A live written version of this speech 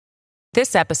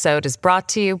This episode is brought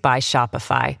to you by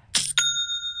Shopify.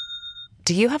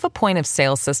 Do you have a point of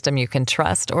sale system you can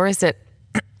trust, or is it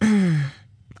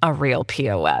a real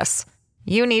POS?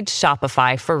 You need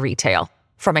Shopify for retail.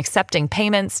 From accepting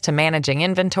payments to managing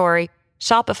inventory,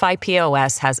 Shopify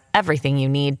POS has everything you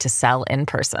need to sell in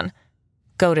person.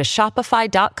 Go to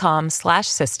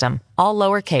shopify.com/system, all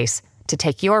lowercase, to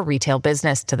take your retail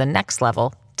business to the next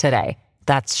level today.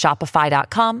 That's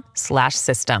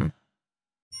shopify.com/system.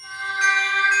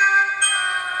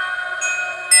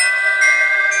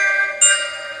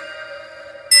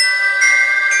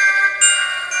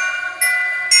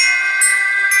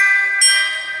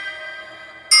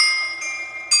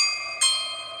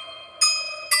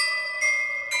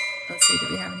 Let's see, do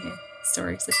we have any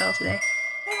stories to tell today?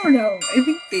 I don't know. I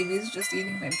think baby's just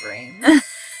eating my brain.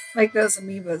 Like those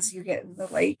amoebas you get in the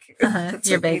lake.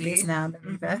 Your baby's now an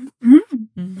amoeba.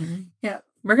 Yeah.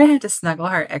 We're going to have to snuggle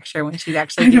her extra when she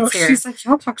actually gets here. She's like,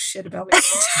 y'all talk shit about me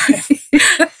all the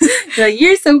time. Like,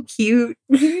 you're so cute.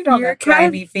 You don't You're have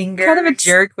grimy fingers. kind of a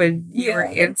jerk when you were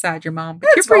inside your mom. But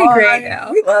That's you're pretty fine. great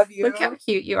now. We love you. Look how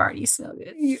cute you are. You smell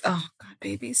good. Oh, God,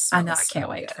 babies. I know. I can't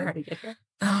wait for her to get here.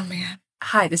 Oh, man.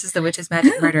 Hi, this is the Witches,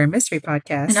 Magic, Murder, and Mystery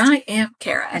Podcast. And I am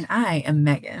Kara. And I am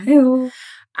Megan. Hello.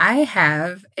 I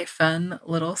have a fun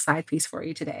little side piece for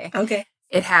you today. Okay.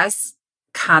 It has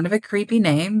kind of a creepy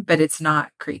name, but it's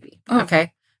not creepy. Oh.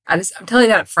 Okay. I'm telling you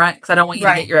that up front because I don't want you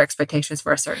Right. to get your expectations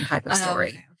for a certain type of story.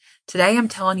 Okay. Today I'm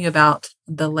telling you about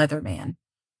the Leatherman.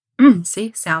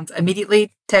 See, sounds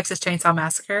immediately Texas Chainsaw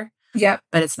Massacre, Yep.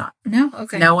 but it's not. No?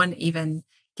 Okay. No one even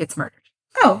gets murdered.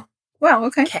 Oh, wow.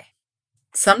 Okay. Okay.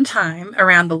 Sometime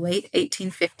around the late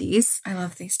 1850s. I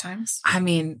love these times. I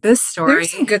mean, this story.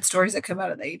 There's some good stories that come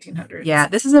out of the 1800s. Yeah,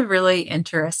 this is a really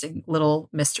interesting little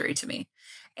mystery to me.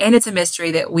 And it's a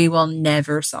mystery that we will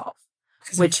never solve,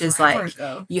 which is like,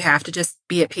 you have to just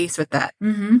be at peace with that.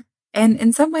 Mm-hmm. And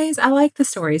in some ways, I like the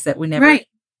stories that we never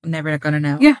going to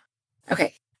know. Yeah.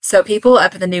 Okay. So people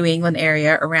up in the New England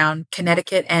area around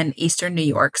Connecticut and Eastern New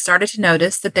York started to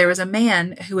notice that there was a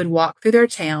man who would walk through their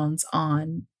towns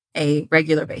on a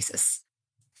regular basis.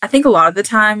 I think a lot of the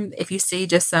time, if you see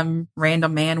just some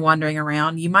random man wandering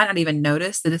around, you might not even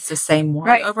notice that it's the same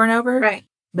one over and over. Right.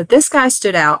 But this guy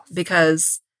stood out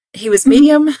because he was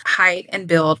medium height and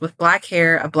build with black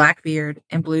hair, a black beard,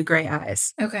 and blue-gray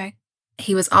eyes. Okay.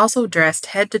 He was also dressed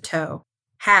head to toe,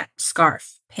 hat,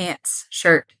 scarf, pants,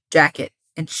 shirt, jacket,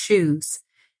 and shoes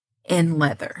in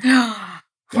leather.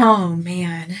 Oh,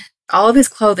 man. All of his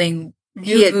clothing,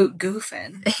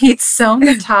 Goofing. he'd sewn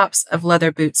the tops of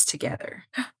leather boots together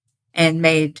and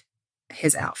made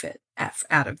his outfit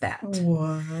out of that.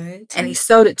 What? And he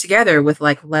sewed it together with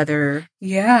like leather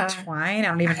Yeah. twine. I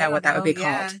don't even know what that would be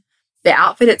yeah. called. The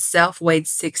outfit itself weighed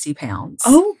 60 pounds.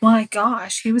 Oh my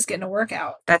gosh. He was getting a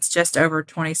workout. That's just over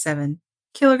 27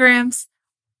 kilograms.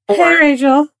 Hey,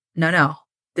 Rachel. No.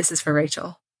 This is for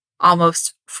Rachel.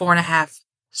 Almost 4.5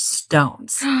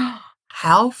 stones.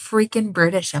 How freaking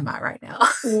British am I right now?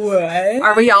 What?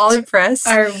 Are we all impressed?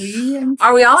 Are we impressed?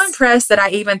 Are we all impressed that I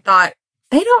even thought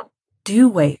they don't do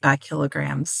weight by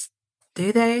kilograms,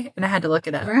 do they? And I had to look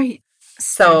it up. Right.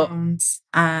 So, Stones.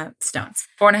 stones.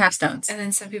 4.5 stones. And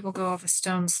then some people go off a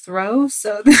stone's throw.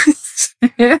 So,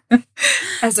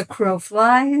 as a crow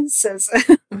flies,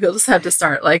 We'll just have to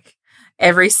start like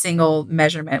every single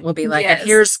measurement will be like, and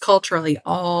here's culturally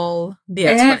all the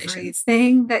explanations.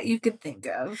 Everything that you could think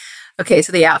of. Okay,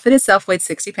 so the outfit itself weighed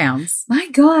 60 pounds. My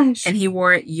gosh. And he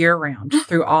wore it year round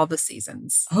through all the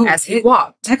seasons Oh, as he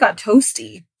walked. That got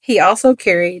toasty. He also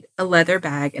carried a leather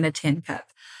bag and a tin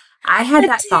cup. I had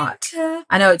that thought.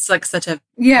 I know it's like such a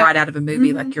right out of a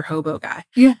movie, like your hobo guy.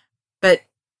 Yeah. But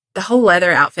the whole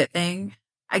leather outfit thing,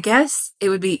 I guess it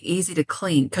would be easy to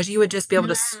clean because you would just be able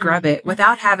to scrub it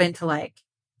without having to like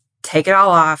take it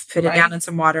all off, put it down in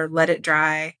some water, let it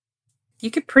dry. You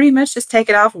could pretty much just take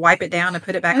it off, wipe it down, and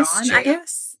put it back on, true. I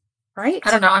guess. Right? I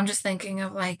don't know. I'm just thinking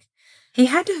of like, it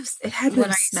had to have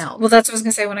smelled. Well, that's what I was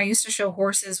going to say. When I used to show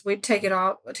horses, we'd take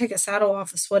a saddle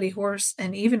off a sweaty horse.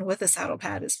 And even with a saddle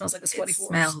pad, it smells like a sweaty horse.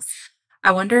 Smells.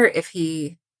 I wonder if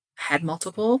he had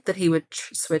multiple that he would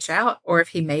switch out or if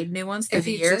he made new ones through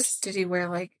the years. Did he wear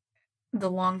like the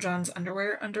Long John's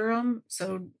underwear under them?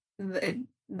 So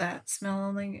that smell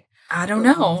only. I don't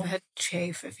know. I'd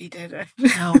chafe if he did it.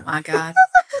 Oh my God.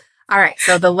 All right.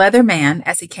 So the Leatherman,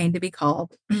 as he came to be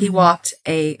called, he walked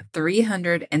a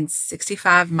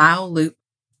 365-mile loop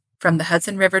from the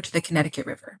Hudson River to the Connecticut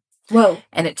River. Whoa.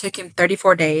 And it took him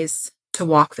 34 days to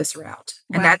walk this route.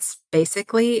 Wow. And that's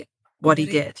basically what he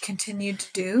did. Continued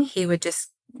to do? He would just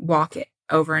walk it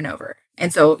over and over.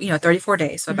 And so, 34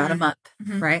 days, so about a month,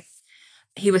 right?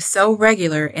 he was so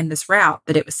regular in this route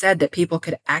that it was said that people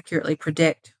could accurately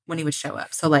predict when he would show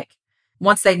up. So, like,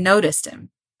 once they noticed him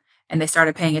and they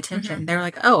started paying attention, they were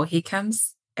like, oh, he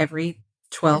comes every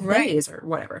 12 days or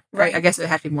whatever. Right. I guess it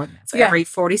had to be more than that. So Yeah. every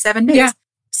 47 days. Yeah.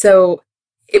 So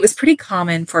it was pretty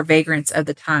common for vagrants of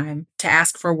the time to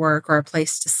ask for work or a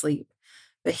place to sleep.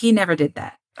 But he never did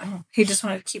that. Oh, he just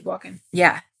wanted to keep walking.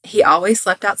 Yeah. He always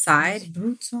slept outside.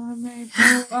 Boots on my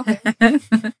okay.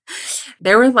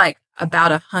 There were like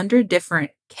about 100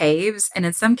 different caves. And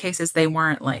in some cases, they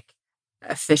weren't like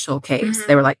official caves.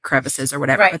 They were like crevices or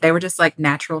whatever. Right. But they were just like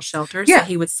natural shelters Yeah. that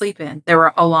he would sleep in. They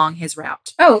were along his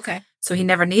route. Oh, okay. So he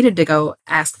never needed to go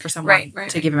ask for someone Right.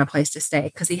 to give him a place to stay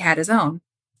because he had his own.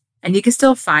 And you can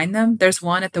still find them. There's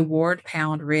one at the Ward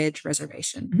Pound Ridge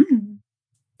Reservation. Mm.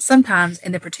 Sometimes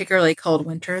in the particularly cold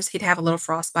winters, he'd have a little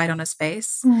frostbite on his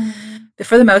face. Mm. But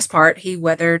for the most part, he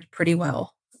weathered pretty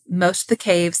well. Most of the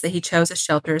caves that he chose as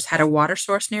shelters had a water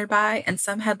source nearby, and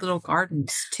some had little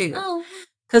gardens too. Oh.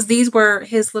 Because these were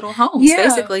his little homes, Yeah.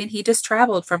 basically, and he just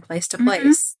traveled from place to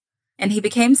place. And he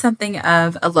became something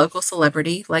of a local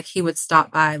celebrity. Like, he would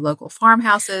stop by local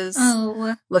farmhouses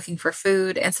looking for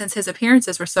food. And since his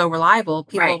appearances were so reliable,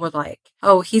 people were like,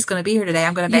 oh, he's going to be here today.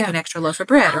 I'm going to make an extra loaf of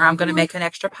bread, or I'm going to make an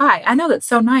extra pie. I know, that's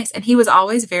so nice. And he was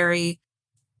always very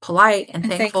polite and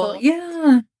thankful.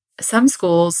 Yeah. Some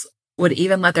schools would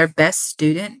even let their best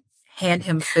student hand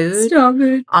him food Stop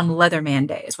it. on Leatherman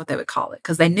Day, is what they would call it.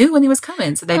 Because they knew when he was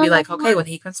coming. So they'd be like, okay, when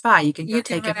he comes by, you can go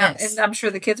take him this. And I'm sure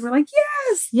the kids were like,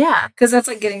 yes. Yeah. Because that's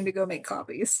like getting to go make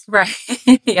copies. Right.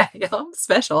 Yeah.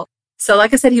 Special. So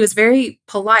like I said, he was very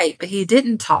polite, but he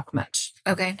didn't talk much.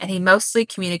 Okay. And he mostly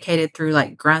communicated through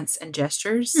like grunts and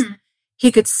gestures.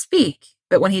 He could speak,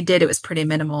 but when he did, it was pretty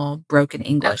minimal, broken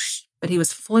English. But he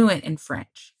was fluent in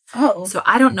French. Oh. So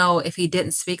I don't know if he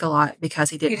didn't speak a lot because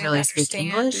he didn't really speak understand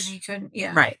English. And he couldn't,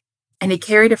 yeah. Right. And he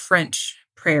carried a French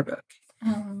prayer book.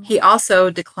 Oh. He also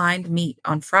declined meat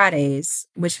on Fridays,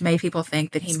 which made people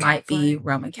think that he might be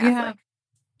Roman Catholic. Yeah.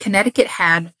 Connecticut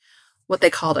had what they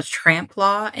called a tramp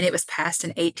law, and it was passed in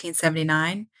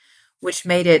 1879, which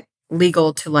made it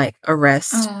legal to like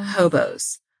arrest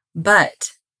hobos.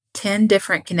 But 10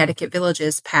 different Connecticut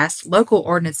villages passed local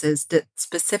ordinances that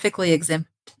specifically exempt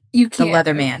the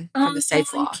Leatherman from the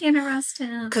state's law. You can't arrest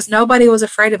him. Because nobody was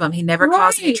afraid of him. He never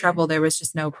caused any trouble. There was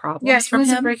just no problems he from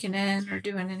wasn't him. breaking in or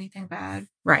doing anything bad.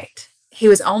 Right. He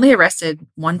was only arrested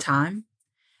one time,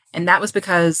 and that was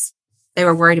because they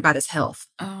were worried about his health.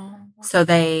 Oh. So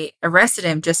they arrested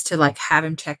him just to like have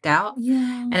him checked out.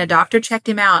 Yeah. And a doctor checked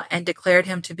him out and declared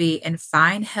him to be in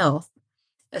fine health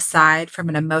aside from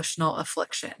an emotional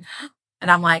affliction.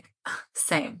 And I'm like,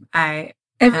 same. Every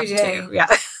day. Too. Yeah.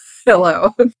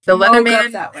 Hello. The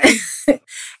Leatherman. That way.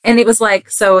 And it was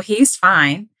like, so he's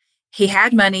fine. He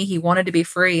had money. He wanted to be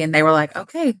free. And they were like,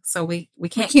 okay, so we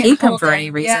can't keep him for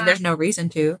any reason. Yeah. There's no reason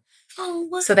to. Oh,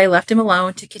 what? So they left him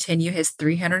alone to continue his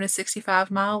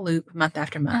 365-mile loop month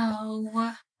after month.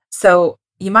 Oh. So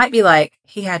you might be like,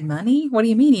 he had money? What do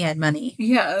you mean he had money?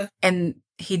 Yeah. And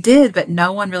he did, but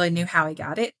no one really knew how he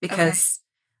got it because,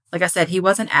 like I said, he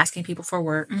wasn't asking people for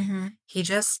work. He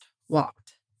just walked.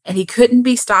 And he couldn't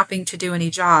be stopping to do any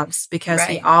jobs because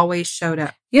he always showed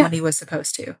up when he was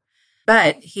supposed to.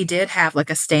 But he did have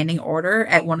like a standing order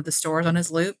at one of the stores on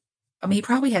his loop. I mean, he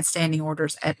probably had standing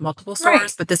orders at multiple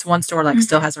stores, but this one store like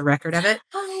still has a record of it.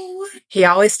 Oh. He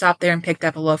always stopped there and picked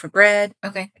up a loaf of bread,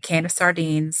 Okay. a can of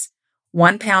sardines,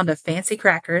 1 pound of fancy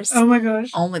crackers. Oh my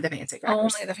gosh. Only the fancy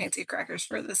crackers. Only the fancy crackers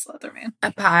for this Leatherman.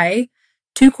 A pie,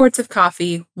 2 quarts of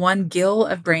coffee, 1 gill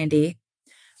of brandy,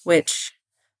 which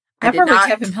That probably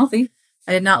kept him healthy.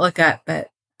 I did not look up, but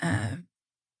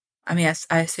I mean,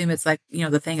 I assume it's like, you know,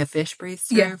 the thing a fish breathes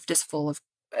through, just full of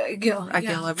a gill of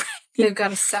brandy. They've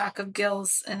got a sack of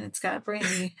gills and it's got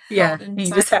brandy. Yeah,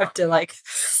 you just have to like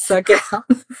suck it out.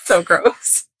 So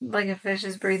gross. Like a fish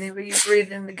is breathing, but you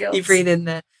breathe in the gills. You breathe in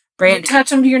the brandy. You touch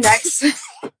them to your necks.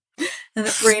 And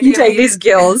the brandy. You take these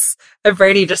gills of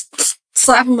brandy, just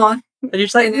slap them on. And you're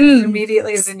just like, and it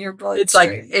immediately is in your blood. It's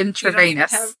like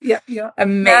intravenous. Yeah.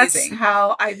 Amazing. That's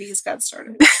how IVs got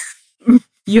started.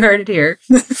 You heard it here.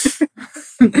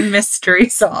 Mystery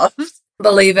solved.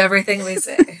 Believe everything we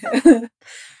say.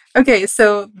 Okay,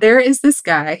 so there is this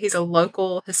guy. He's a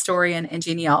local historian and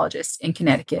genealogist in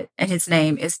Connecticut, and his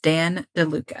name is Dan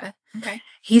DeLuca. Okay.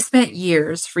 He spent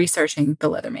years researching the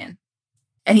Leatherman.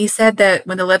 And he said that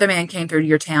when the Leatherman came through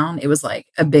your town, it was like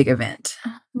a big event.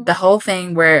 The whole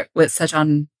thing where it was such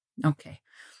on... Okay.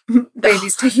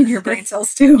 Baby's taking your brain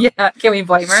cells too. Yeah, can we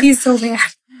blame her? She's so mad.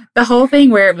 The whole thing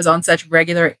where it was on such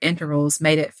regular intervals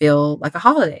made it feel like a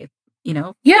holiday, you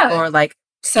know? Yeah. Or like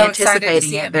So excited to anticipating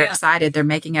see it. him. They're Yeah. excited. They're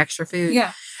making extra food.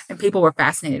 Yeah. And people were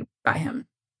fascinated by him.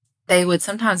 They would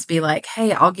sometimes be like,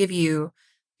 hey, I'll give you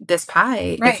this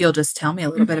pie Right. if you'll just tell me a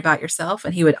little bit about yourself.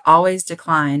 And he would always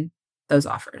decline those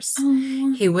offers.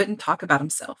 Oh. He wouldn't talk about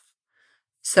himself.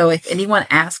 So if anyone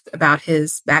asked about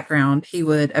his background, he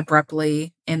would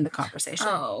abruptly end the conversation.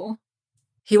 Oh.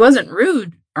 He wasn't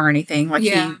rude or anything. Like,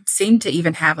 Yeah. he seemed to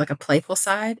even have like a playful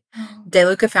side. Oh.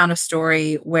 DeLuca found a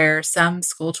story where some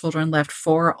school children left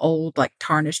 4 old, like,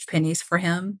 tarnished pennies for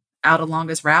him out along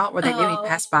his route where they knew he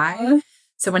passed by.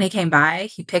 So when he came by,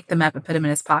 he picked them up and put them in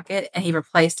his pocket, and he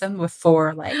replaced them with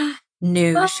 4, like,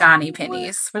 new shiny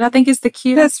pennies, which I think is the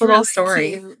cutest That's little really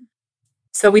story. cute.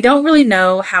 So we don't really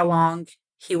know how long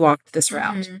he walked this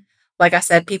route. Mhm. Like I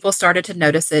said, people started to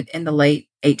notice it in the late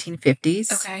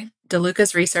 1850s. Okay.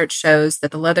 DeLuca's research shows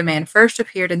that the Leatherman first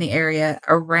appeared in the area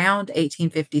around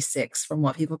 1856, from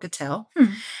what people could tell.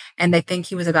 And they think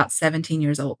he was about 17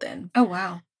 years old then. Oh,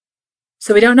 wow.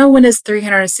 So we don't know when his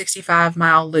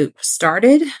 365-mile loop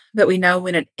started, but we know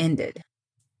when it ended.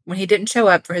 When he didn't show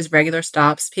up for his regular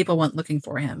stops, people went looking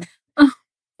for him. Oh.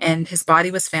 And his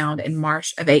body was found in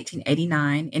March of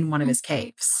 1889 in one of his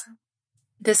caves.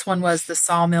 This one was the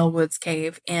Sawmill Woods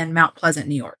Cave in Mount Pleasant,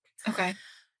 New York. Okay.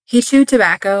 He chewed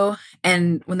tobacco,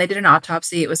 and when they did an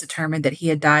autopsy, it was determined that he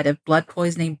had died of blood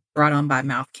poisoning brought on by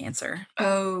mouth cancer.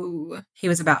 Oh. He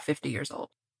was about 50 years old.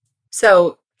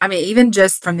 So, I mean, even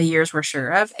just from the years we're sure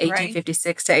of,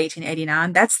 1856 to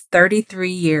 1889, that's 33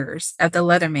 years of the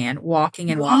Leatherman walking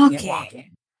and walking and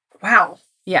walking. Wow.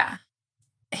 Yeah.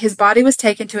 His body was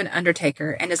taken to an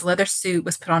undertaker, and his leather suit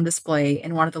was put on display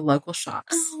in one of the local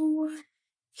shops. Oh.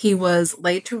 He was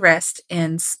laid to rest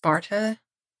in Sparta.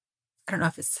 I don't know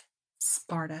if it's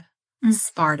Sparta.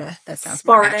 Sparta. That sounds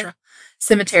more natural.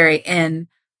 Cemetery in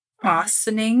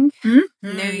Ossining,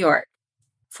 New York.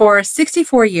 For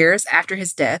 64 years after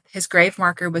his death, his grave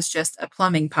marker was just a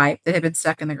plumbing pipe that had been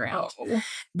stuck in the ground. Oh.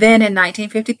 Then in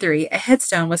 1953, a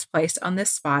headstone was placed on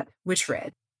this spot, which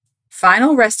read,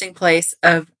 "Final resting place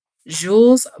of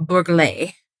Jules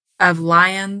Bourgelat of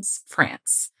Lyons,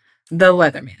 France, the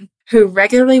Leatherman, who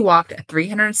regularly walked a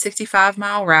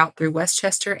 365-mile route through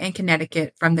Westchester and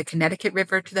Connecticut from the Connecticut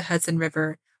River to the Hudson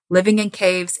River, living in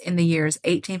caves in the years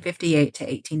 1858 to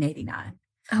 1889.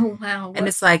 Oh, wow. And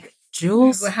it's like,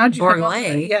 Jules How'd you come up with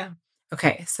Bourgelat. that? Yeah.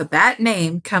 Okay, so that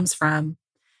name comes from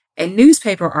a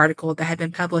newspaper article that had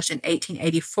been published in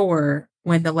 1884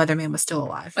 when the Leatherman was still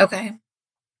alive. Okay.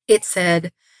 It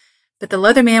said that the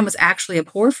Leatherman was actually a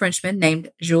poor Frenchman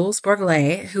named Jules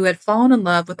Bourgelat who had fallen in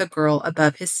love with a girl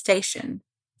above his station.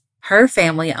 Her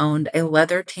family owned a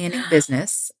leather tanning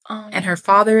business, and her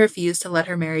father refused to let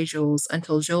her marry Jules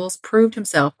until Jules proved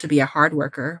himself to be a hard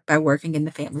worker by working in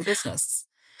the family business.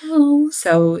 Oh.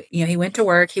 So, he went to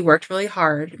work, he worked really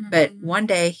hard, but one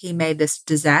day he made this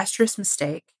disastrous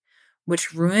mistake,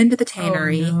 which ruined the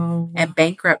tannery and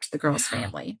bankrupted the girl's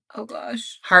family. Oh,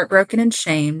 gosh. Heartbroken and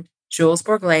shamed, Jules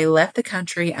Bourgelat left the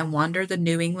country and wandered the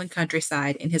New England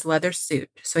countryside in his leather suit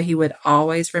so he would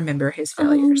always remember his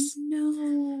failures. Oh,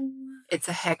 no. It's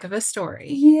a heck of a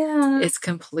story. Yeah. It's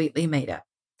completely made up.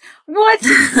 What?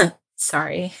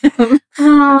 Sorry.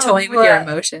 I'm toying with your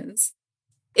emotions.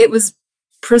 It was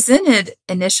presented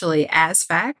initially as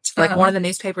fact. Like, one of the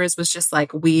newspapers was just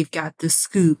like, we've got the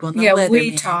scoop on the Leatherman.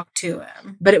 We talked to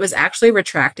him. But it was actually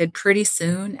retracted pretty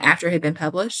soon after it had been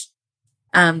published.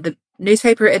 The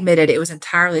newspaper admitted it was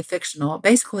entirely fictional.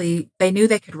 Basically, they knew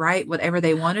they could write whatever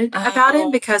they wanted about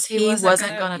him because he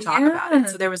wasn't going to talk about it.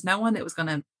 So there was no one that was going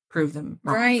to prove them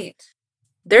wrong. Right.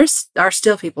 There are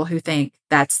still people who think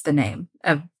that's the name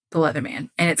of the Leatherman,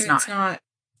 and it's not.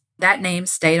 That name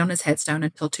stayed on his headstone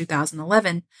until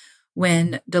 2011,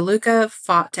 when DeLuca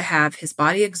fought to have his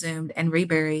body exhumed and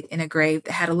reburied in a grave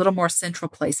that had a little more central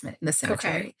placement in the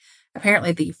cemetery. Okay.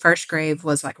 Apparently, the first grave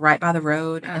was like right by the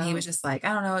road, and he was just like,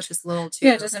 I don't know, it's just a little too...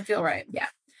 Yeah, it doesn't feel right. Yeah.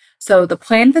 So the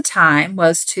plan at the time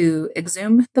was to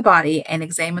exhume the body and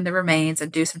examine the remains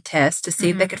and do some tests to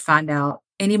see if they could find out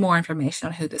any more information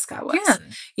on who this guy was. Yeah.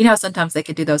 You know, sometimes they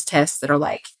could do those tests that are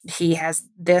like, he has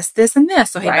this, this, and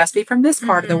this, so he must be from this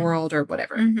part of the world or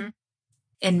whatever.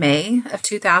 In May of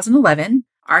 2011,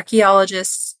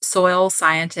 archaeologists, soil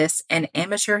scientists, and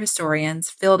amateur historians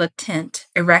filled a tent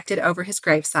erected over his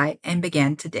gravesite and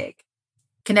began to dig.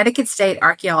 Connecticut State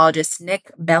archaeologist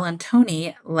Nick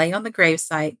Bellantoni lay on the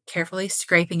gravesite, carefully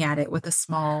scraping at it with a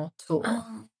small tool.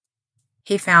 Oh.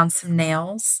 He found some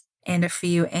nails and a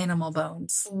few animal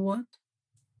bones. What?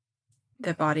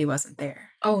 The body wasn't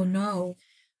there. Oh, no.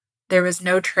 There was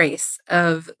no trace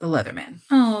of the Leatherman.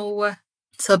 Oh.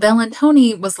 So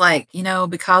Bellantoni was like,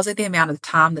 because of the amount of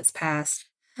time that's passed,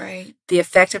 Right. the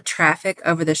effect of traffic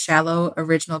over the shallow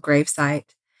original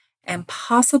gravesite, and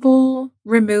possible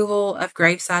removal of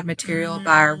graveside material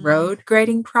by a road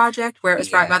grading project where it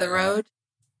was right by the road.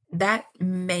 That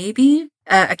maybe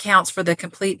accounts for the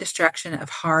complete destruction of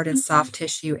hard and soft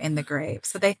tissue in the grave.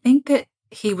 So they think that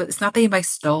it's not that anybody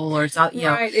stole, or it's not,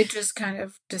 Right. It just kind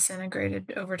of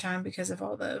disintegrated over time because of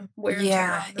all the wear and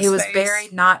tear on the it was space.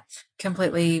 buried not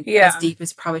completely as deep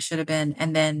as it probably should have been.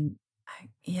 And then,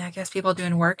 I guess people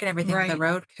doing work and everything on the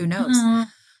road, who knows?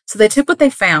 So they took what they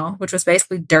found, which was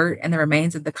basically dirt and the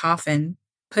remains of the coffin,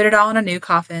 put it all in a new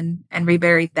coffin, and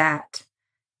reburied that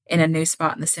in a new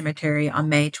spot in the cemetery on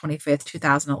May 25th,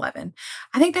 2011.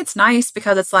 I think that's nice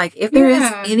because it's like, if there is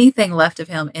anything left of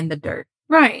him in the dirt,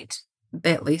 right,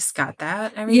 they at least got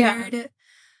that and reburied it.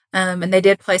 And they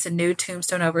did place a new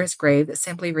tombstone over his grave that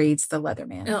simply reads The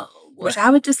Leatherman, which I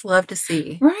would just love to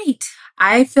see. Right.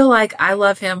 I feel like I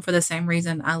love him for the same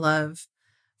reason I love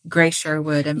Grace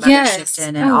Sherwood and Mother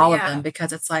Shipton and all of them,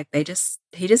 because it's like this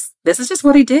is just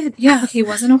what he did. Yeah, he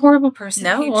wasn't a horrible person.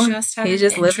 No, he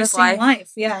just lived his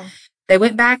life. Yeah. They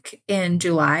went back in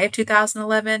July of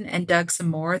 2011 and dug some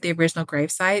more at the original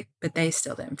gravesite, but they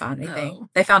still didn't find anything.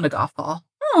 They found a golf ball.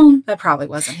 Oh, that probably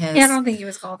wasn't his. Yeah, I don't think he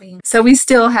was golfing. So we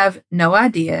still have no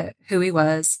idea who he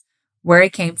was, where he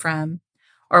came from,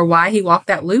 or why he walked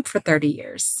that loop for 30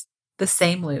 years. The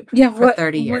same loop for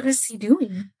 30 years. What is he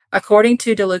doing? According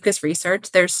to DeLuca's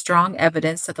research, there's strong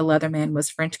evidence that the Leatherman was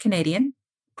French-Canadian,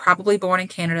 probably born in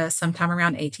Canada sometime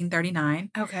around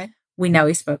 1839. Okay. We know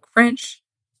he spoke French.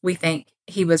 We think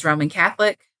he was Roman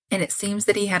Catholic. And it seems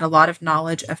that he had a lot of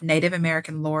knowledge of Native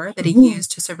American lore that he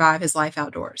used to survive his life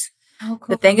outdoors. Oh,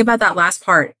 cool. The thing about that last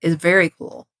part is very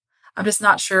cool. I'm just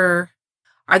not sure.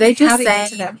 Are they just saying... How do you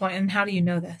get to that point, and how do you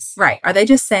know this? Right. Are they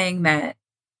just saying that,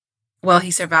 well, he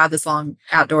survived this long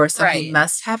outdoors, so he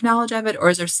must have knowledge of it? Or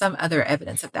is there some other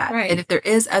evidence of that? Right. And if there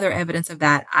is other evidence of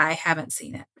that, I haven't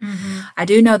seen it. Mm-hmm. I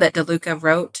do know that DeLuca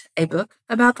wrote a book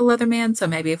about the Leatherman, so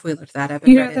maybe if we looked that up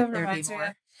and read it, there'd be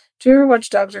more. Do you ever watch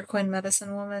Dr. Quinn,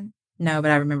 Medicine Woman? No,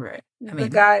 but I remember it. The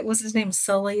guy, was his name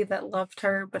Sully, that loved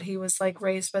her, but he was like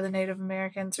raised by the Native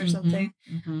Americans or something.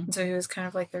 Mm-hmm. And so he was kind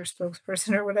of like their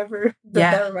spokesperson or whatever.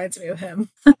 That reminds me of him.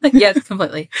 Yes,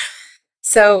 completely.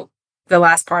 So the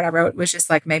last part I wrote was just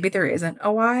like, maybe there isn't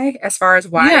a why, as far as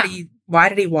why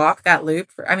did he walk that loop?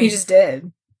 He just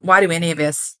did. Why do any of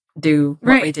us do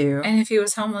what we do? And if he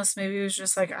was homeless, maybe he was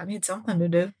just like, I need something to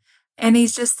do. And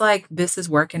he's just like, this is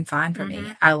working fine for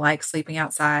me. I like sleeping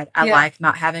outside. I like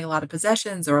not having a lot of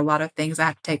possessions or a lot of things I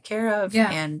have to take care of. Yeah.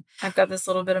 And I've got this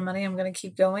little bit of money. I'm going to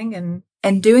keep going.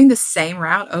 And doing the same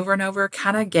route over and over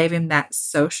kind of gave him that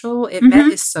social. It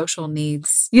met his social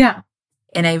needs. Yeah.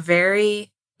 In a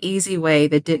very easy way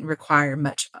that didn't require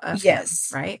much of him,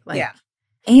 right?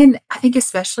 And I think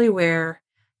especially where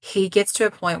he gets to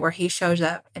a point where he shows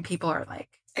up and people are like,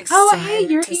 oh, hey,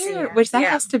 you're here. Which that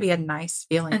has to be a nice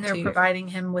feeling. And they're providing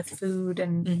him with food.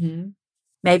 And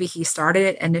maybe he started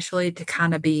it initially to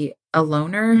kind of be a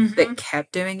loner, but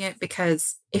kept doing it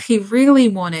because if he really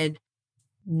wanted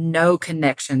no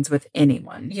connections with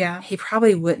anyone, he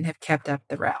probably wouldn't have kept up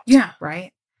the route. Yeah.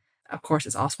 Right? Of course,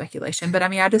 it's all speculation. But I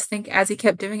mean, I just think as he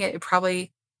kept doing it, it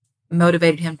probably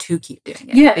motivated him to keep doing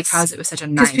it. Yes. Because it was such a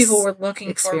nice people were looking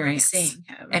experience. Forward to seeing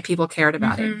him. And people cared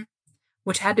about him.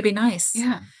 Which had to be nice.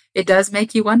 Yeah. It does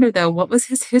make you wonder, though, what was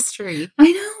his history?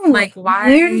 I know. Like, why?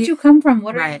 Where did you come from?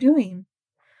 What are you doing?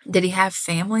 Did he have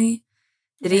family?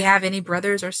 Did he have any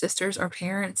brothers or sisters or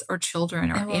parents or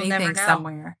children or anything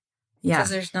somewhere? Yeah. Because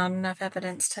there's not enough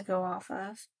evidence to go off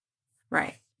of.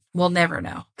 Right. We'll never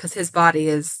know because his body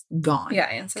is gone. Yeah,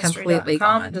 Ancestry.com completely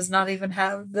gone. Does not even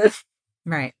have the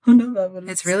evidence.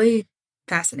 It's really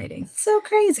fascinating. It's so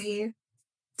crazy.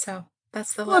 So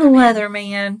that's the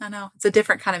Leatherman. I know. It's a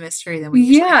different kind of mystery than we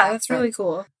usually have. That's really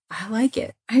cool. I like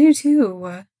it. I do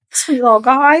too. Sweet little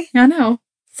guy. I know.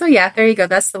 So yeah, there you go.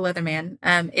 That's the Leatherman.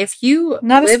 If you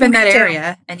live in that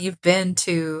area and you've been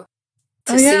to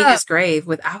see his grave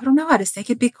I don't know, I just think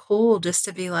it'd be cool just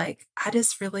to be like, I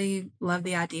just really love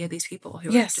the idea of these people who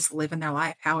are just living their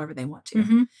life however they want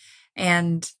to.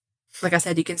 And like I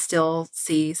said, you can still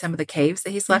see some of the caves that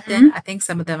he's left in. I think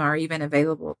some of them are even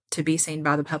available to be seen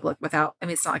by the public without,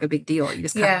 it's not like a big deal. You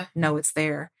just kind of know it's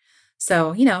there.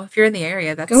 So, if you're in the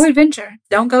area, go adventure.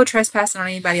 Don't go trespassing on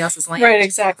anybody else's land. Right,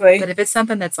 exactly. But if it's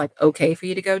something that's like okay for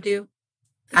you to go do,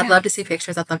 I'd love to see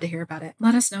pictures. I'd love to hear about it.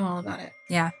 Let us know all about it.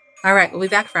 Yeah. All right. We'll be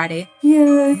back Friday.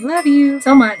 Yeah. Love you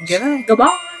so much. Goodbye.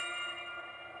 Goodbye.